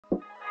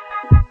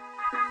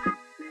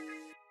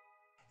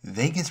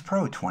Vegas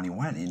Pro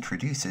 21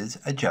 introduces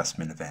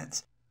adjustment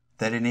events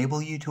that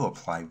enable you to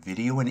apply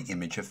video and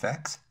image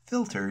effects,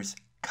 filters,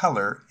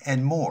 color,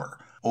 and more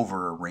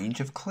over a range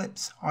of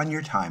clips on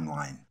your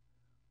timeline.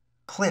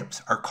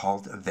 Clips are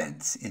called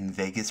events in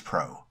Vegas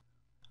Pro.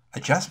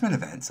 Adjustment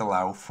events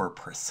allow for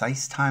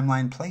precise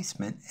timeline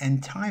placement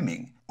and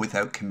timing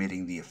without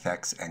committing the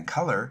effects and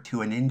color to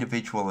an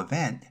individual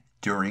event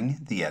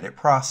during the edit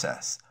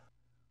process.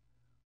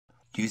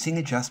 Using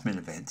adjustment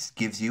events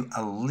gives you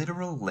a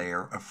literal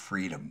layer of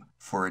freedom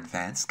for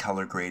advanced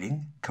color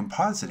grading,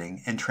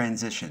 compositing, and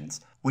transitions,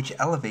 which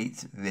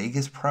elevates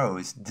Vegas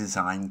Pro's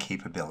design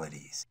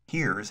capabilities.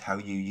 Here's how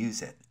you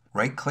use it.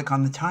 Right-click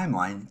on the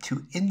timeline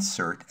to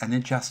insert an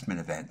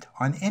adjustment event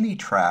on any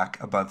track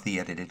above the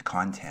edited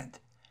content.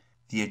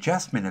 The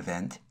adjustment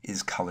event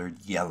is colored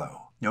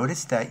yellow.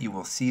 Notice that you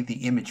will see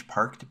the image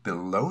parked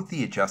below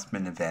the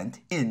adjustment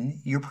event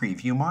in your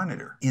preview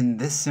monitor. In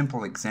this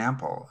simple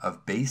example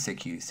of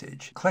basic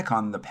usage, click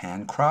on the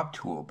Pan Crop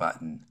Tool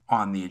button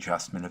on the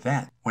adjustment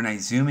event. When I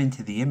zoom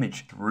into the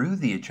image through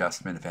the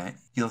adjustment event,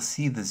 you'll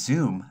see the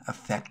zoom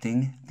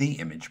affecting the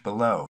image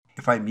below.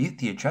 If I mute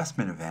the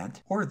adjustment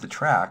event or the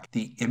track,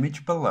 the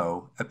image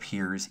below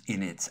appears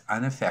in its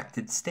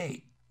unaffected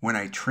state. When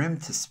I trim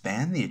to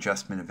span the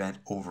adjustment event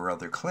over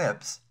other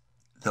clips,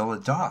 they'll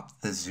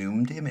adopt the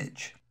zoomed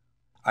image.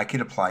 I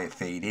could apply a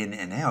fade in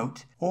and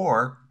out,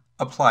 or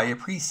apply a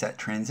preset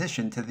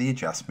transition to the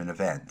adjustment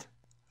event.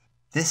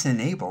 This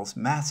enables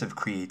massive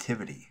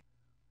creativity.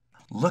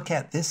 Look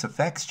at this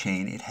effects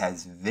chain. It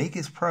has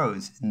Vegas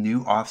Pro's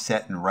new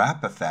offset and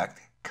wrap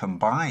effect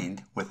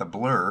combined with a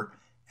blur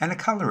and a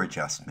color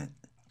adjustment.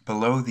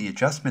 Below the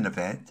adjustment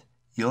event,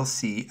 you'll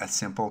see a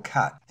simple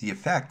cut. The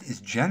effect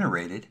is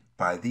generated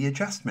by the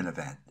adjustment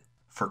event.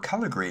 For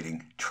color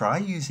grading, try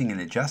using an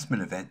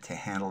adjustment event to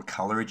handle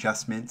color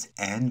adjustments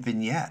and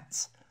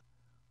vignettes.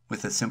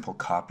 With a simple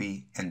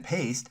copy and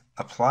paste,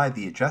 apply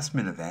the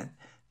adjustment event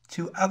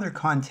to other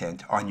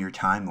content on your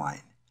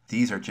timeline.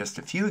 These are just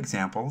a few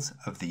examples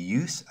of the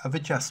use of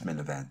adjustment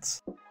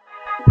events.